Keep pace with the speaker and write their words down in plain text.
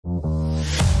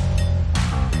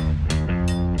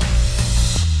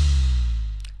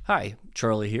Hi,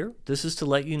 Charlie here. This is to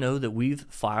let you know that we've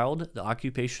filed the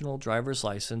occupational driver's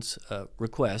license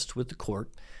request with the court,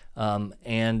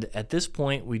 and at this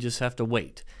point we just have to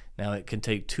wait. Now it can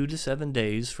take 2 to 7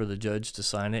 days for the judge to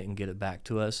sign it and get it back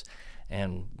to us.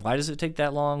 And why does it take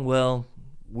that long? Well,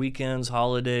 weekends,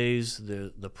 holidays,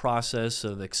 the process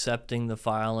of accepting the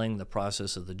filing, the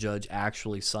process of the judge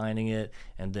actually signing it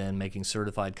and then making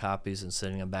certified copies and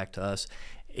sending them back to us,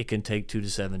 it can take 2 to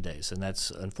 7 days, and that's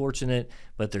unfortunate,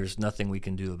 but there's nothing we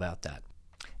can do about that.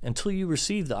 Until you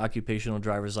receive the occupational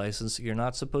driver's license, you're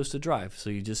not supposed to drive, so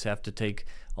you just have to take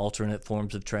alternate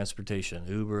forms of transportation,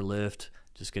 Uber, Lyft,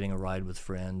 just getting a ride with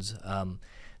friends.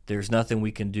 There's nothing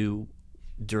we can do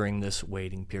during this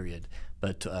waiting period,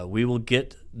 but we will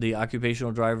get the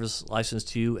occupational driver's license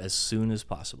to you as soon as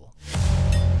possible.